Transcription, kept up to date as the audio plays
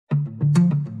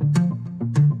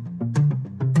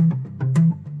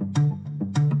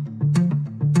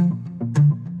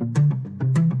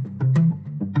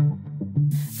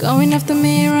Going after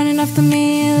me, running after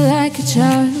me like a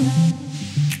child.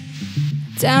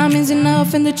 Time is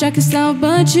enough and the track is loud,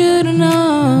 but you don't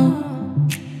know.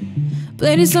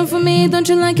 Play this song for me, don't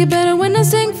you like it better when I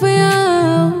sing for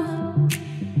you?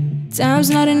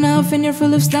 Time's not enough and you're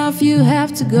full of stuff, you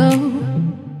have to go.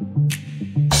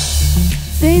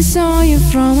 They saw you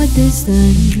from a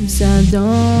distance, I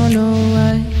don't know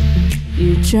why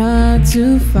you tried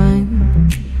to find.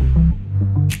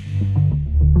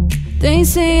 They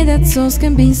say that souls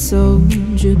can be sold,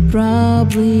 you'd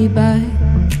probably buy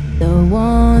the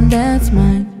one that's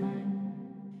mine.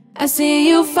 I see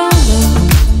you follow,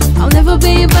 I'll never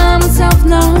be by myself,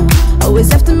 no.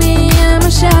 Always after me, I'm a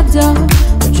shadow.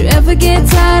 Don't you ever get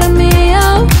tired of me,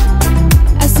 oh.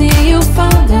 I see you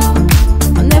follow,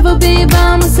 I'll never be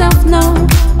by myself, no.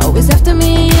 Always after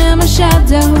me, I'm a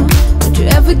shadow. Don't you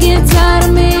ever get tired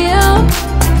of me, oh.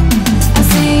 I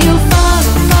see you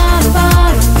follow, follow, follow.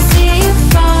 I see you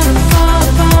follow,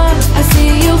 follow, follow. I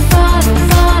see you follow,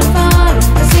 follow, follow.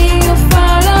 I see you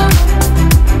follow.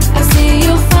 I see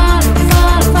you follow,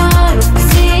 follow, follow. I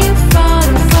see you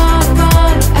follow, follow,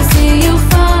 follow. I see you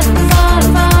follow, follow,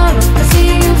 follow. I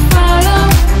see you follow.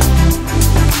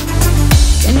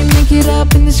 Can you make it up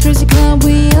in this crazy club?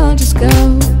 We all just go.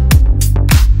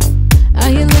 Are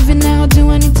you living now? Do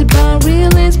I need to buy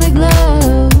real is my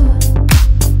glow?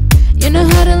 You know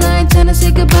how to lie, trying to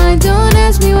say goodbye, don't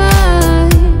ask me why.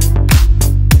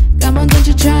 Come on, don't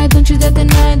you try, don't you dare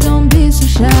deny, don't be so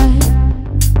shy.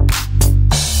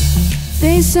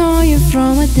 They saw you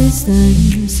from a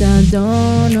distance, I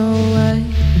don't know why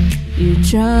you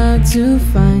tried to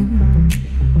find.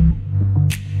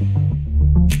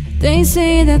 They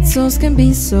say that souls can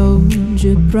be sold,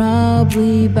 you'd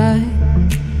probably buy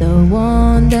the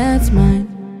one that's mine.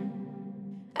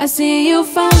 I see you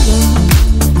follow,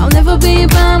 I'll never be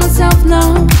by myself,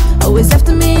 no. Always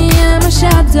after me, I'm a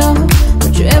shadow.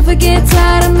 Don't you ever get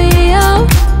tired of me, oh.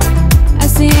 I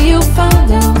see you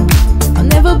follow, I'll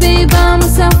never be by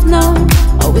myself, no.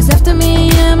 Always after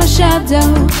me, I'm a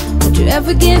shadow. Don't you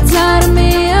ever get tired of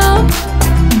me, oh.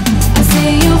 I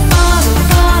see you follow,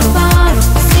 follow, follow.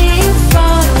 I see you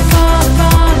follow, follow,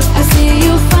 follow. I see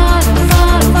you follow,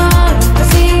 follow, follow. I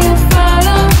see you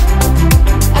follow.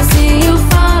 I see you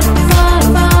follow, follow,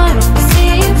 follow. I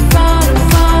see you follow,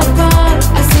 follow, follow.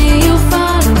 I see you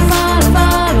follow, follow,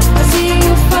 follow. I see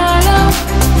you follow.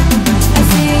 I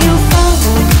see you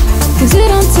follow. 'Cause you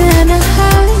don't tend to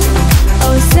hide.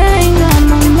 Always saying on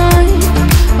my mind.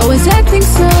 Always acting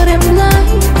so damn blind.